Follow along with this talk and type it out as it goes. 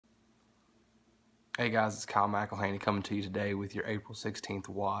Hey guys, it's Kyle McElhaney coming to you today with your April 16th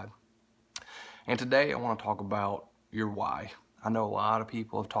why. And today I want to talk about your why. I know a lot of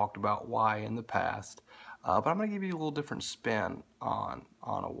people have talked about why in the past, but I'm going to give you a little different spin on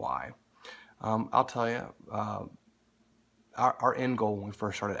a why. I'll tell you, our end goal when we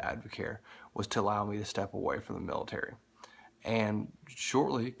first started Advocare was to allow me to step away from the military. And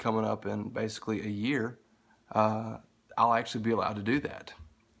shortly, coming up in basically a year, I'll actually be allowed to do that.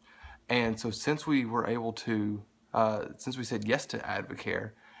 And so since we were able to, since we said yes to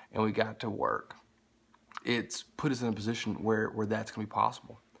Advocare and we got to work, it's put us in a position where that's going to be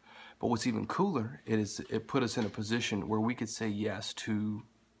possible. But what's even cooler is it put us in a position where we could say yes to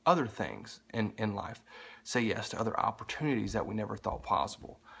other things in life, say yes to other opportunities that we never thought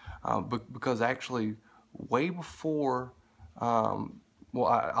possible. Because actually, way before, well,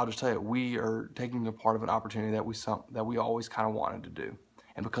 I'll just tell you, we are taking a part of an opportunity that we always kind of wanted to do.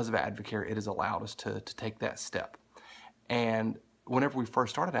 And because of Advocare, it has allowed us to take that step. And whenever we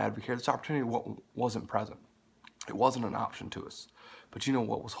first started Advocare, this opportunity wasn't present. It wasn't an option to us. But you know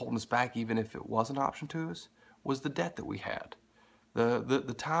what was holding us back, even if it was an option to us, was the debt that we had,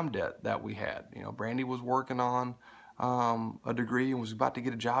 the time debt that we had. You know, Brandy was working on a degree and was about to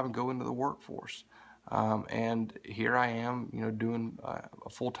get a job and go into the workforce. And here I am, you know, doing a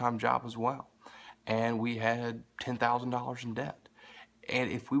full-time job as well. And we had $10,000 in debt.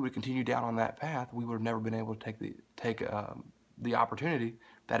 And if we would continue down on that path, we would have never been able to take the opportunity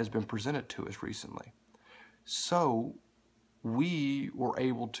that has been presented to us recently. So we were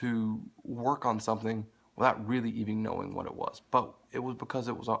able to work on something without really even knowing what it was. But it was because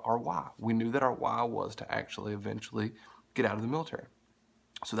it was our why. We knew that our why was to actually eventually get out of the military.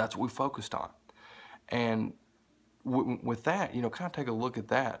 So that's what we focused on. And with that, you know, kind of take a look at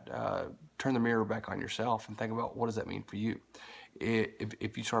that. Turn the mirror back on yourself and think about what does that mean for you.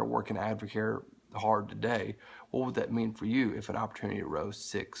 If you start working Advocare hard today, what would that mean for you if an opportunity arose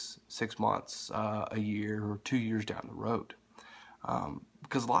six months, a year, or 2 years down the road?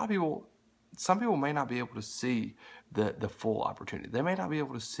 Because a lot of people, some people may not be able to see the full opportunity. They may not be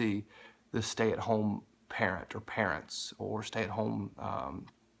able to see the stay-at-home parent or parents or stay-at-home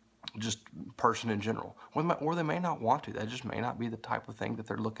just person in general, or they may not want to. That just may not be the type of thing that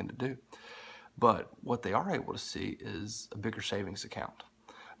they're looking to do. But what they are able to see is a bigger savings account.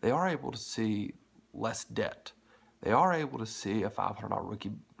 They are able to see less debt. They are able to see a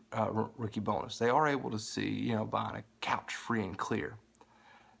 $500 rookie bonus. They are able to see, you know, buying a couch free and clear.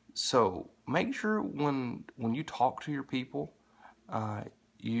 So make sure when you talk to your people,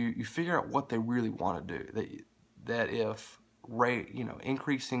 you figure out what they really want to do. That if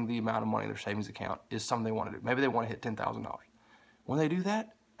increasing the amount of money in their savings account is something they want to do. Maybe they want to hit $10,000. When they do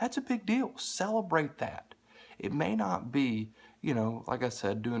that, that's a big deal. Celebrate that. It may not be, you know, like I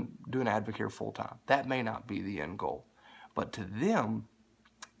said, doing Advocare full time. That may not be the end goal. But to them,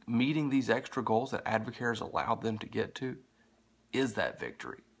 meeting these extra goals that Advocare has allowed them to get to is that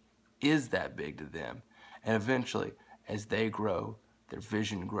victory, is that big to them. And eventually, as they grow, their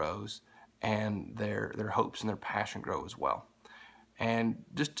vision grows, and their hopes and their passion grow as well. And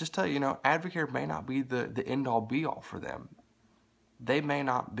just tell you, you know, Advocare may not be the end-all be-all for them. They may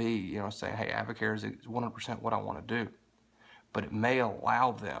not be, you know, saying, hey, Advocare is 100% what I want to do. But it may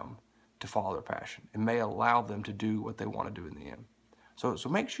allow them to follow their passion. It may allow them to do what they want to do in the end. So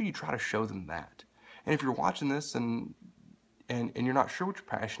make sure you try to show them that. And if you're watching this and you're not sure what your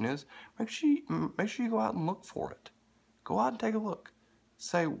passion is, make sure you go out and look for it. Go out and take a look.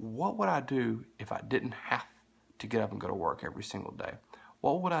 Say, what would I do if I didn't have to get up and go to work every single day?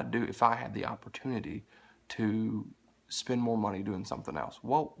 What would I do if I had the opportunity to spend more money doing something else?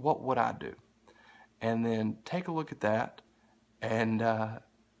 What would I do? And then take a look at that and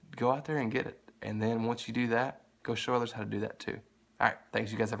go out there and get it. And then once you do that, go show others how to do that too. All right,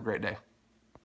 thanks. You guys have a great day.